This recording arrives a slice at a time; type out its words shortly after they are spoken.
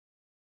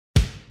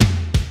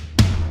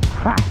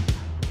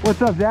What's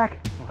up,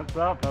 Zach? What's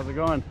up? How's it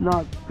going?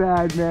 Not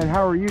bad, man.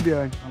 How are you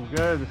doing? I'm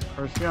good.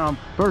 First jump.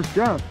 First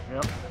jump?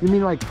 Yep. You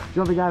mean like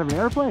jumping out of an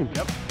airplane?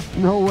 Yep.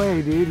 No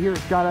way, dude. Here at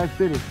Skydive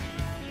City.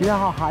 You know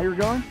how high you're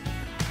going?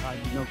 I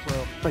have no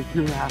clue. It's like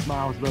 2.5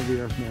 miles above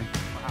the earth, man.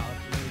 Wow,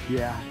 that's amazing.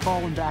 Yeah.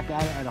 Falling back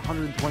at it at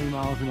 120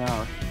 miles an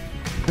hour.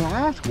 Can I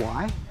ask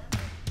why?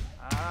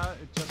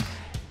 It just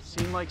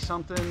seemed like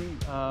something.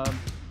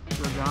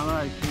 Georgiana,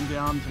 I came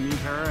down to meet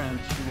her and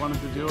she wanted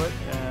to do it,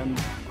 and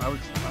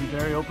I'm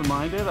very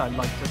open-minded. I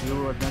like to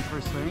do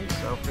adventurous things,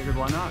 so figured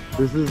why not.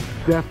 This is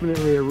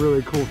definitely a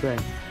really cool thing.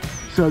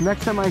 So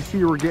next time I see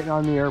you, we're getting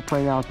on the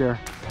airplane out there.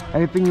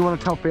 Anything you want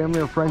to tell family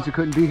or friends who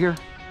couldn't be here?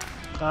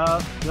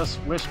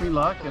 Just wish me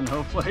luck and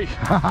hopefully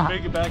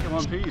make it back in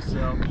one piece.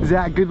 So.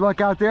 Zach, good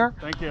luck out there.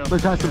 Thank you.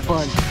 Let's have some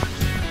fun.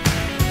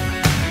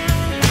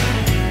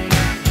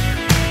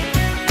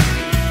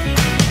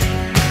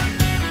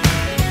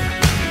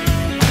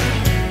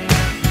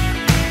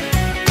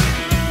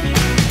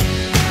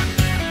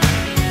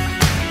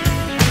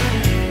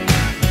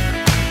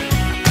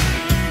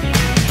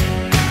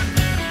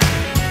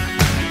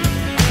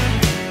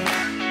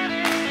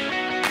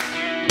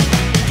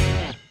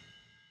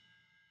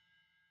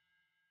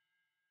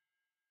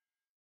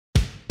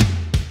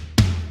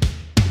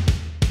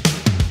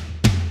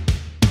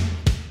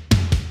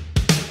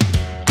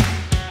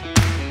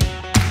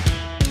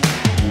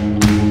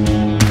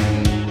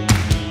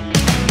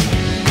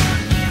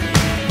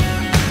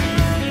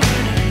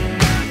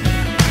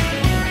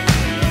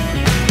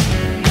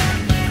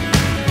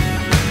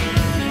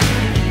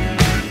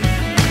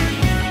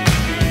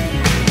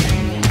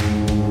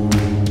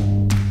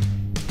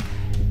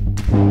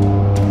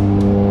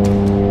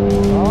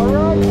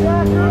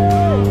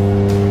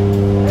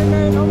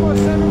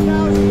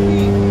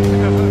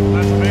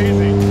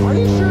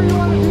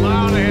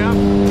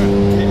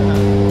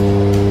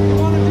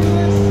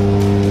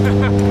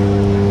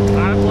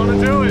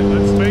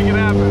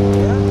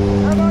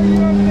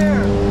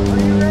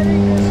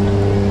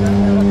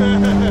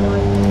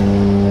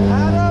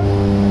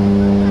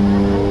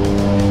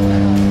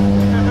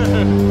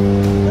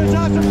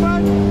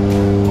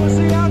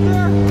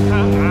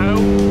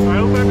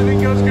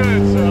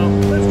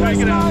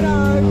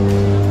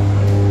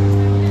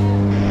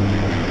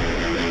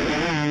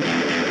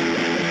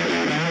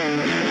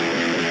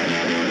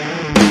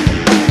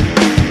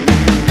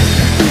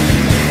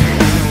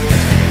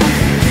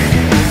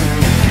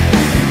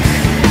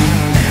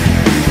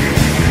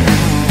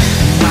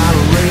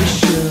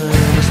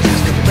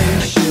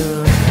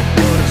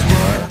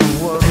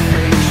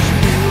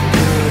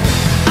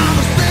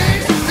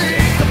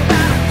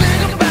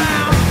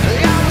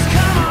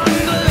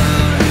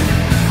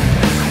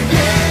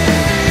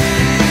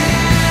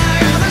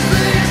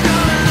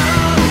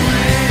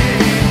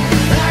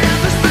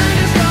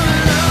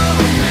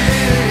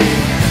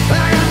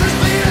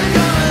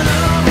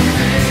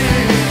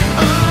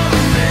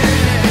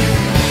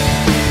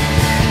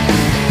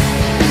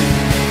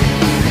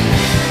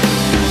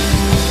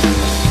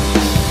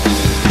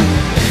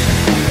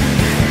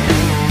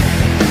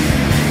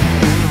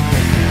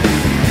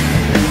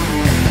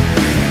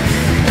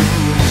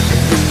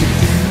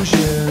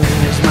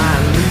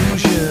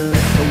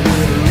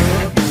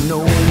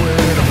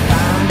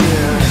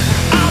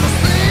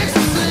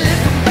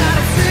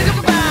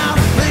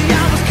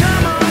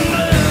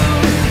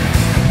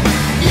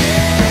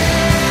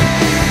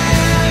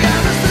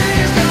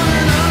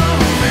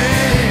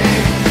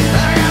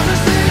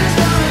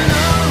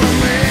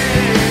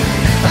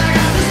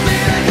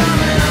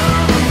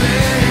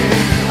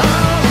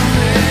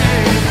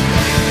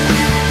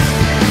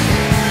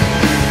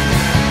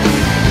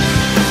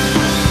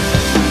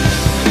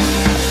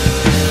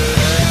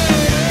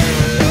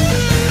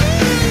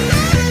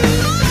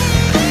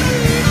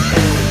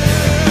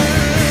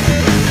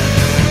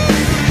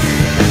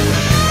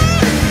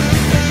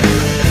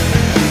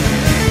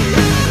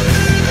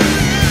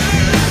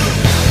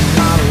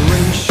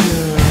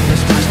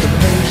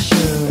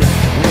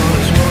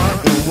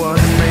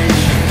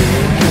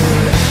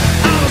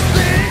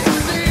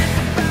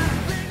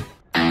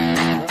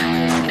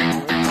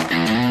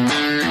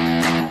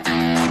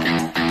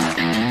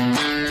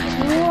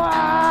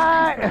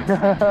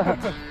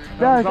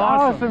 That was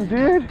awesome,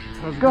 dude.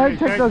 Go ahead and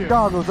take those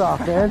goggles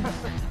off, man.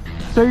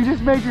 So you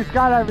just made your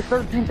skydive at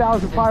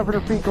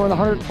 13,500 feet going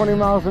 120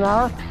 miles an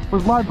hour.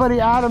 Was my buddy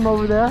Adam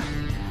over there.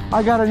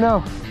 I gotta know,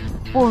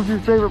 what was your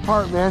favorite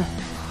part, man?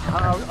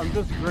 I'm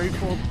just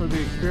grateful for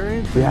the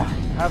experience. Yeah.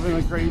 Having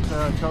a great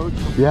coach.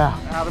 Yeah.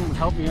 Adam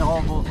helped me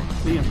all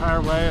the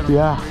entire way, and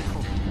I'm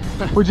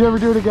grateful. Would you ever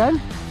do it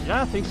again?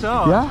 Yeah, I think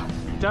so. Yeah?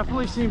 It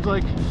definitely seems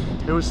like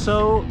it was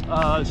so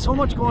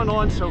much going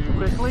on so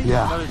quickly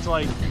that it's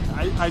like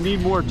I need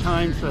more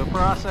time to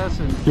process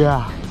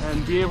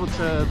and be able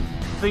to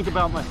think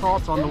about my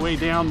thoughts on the way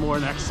down more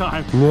next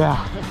time.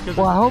 Yeah.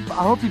 Well,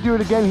 I hope you do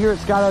it again here at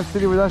Skydive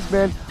City with us,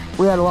 man.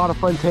 We had a lot of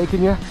fun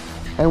taking you,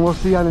 and we'll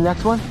see you on the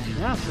next one.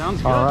 Yeah,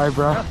 sounds good. All right,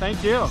 bro. Yeah,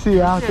 thank you. See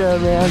you out there,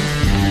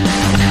 man.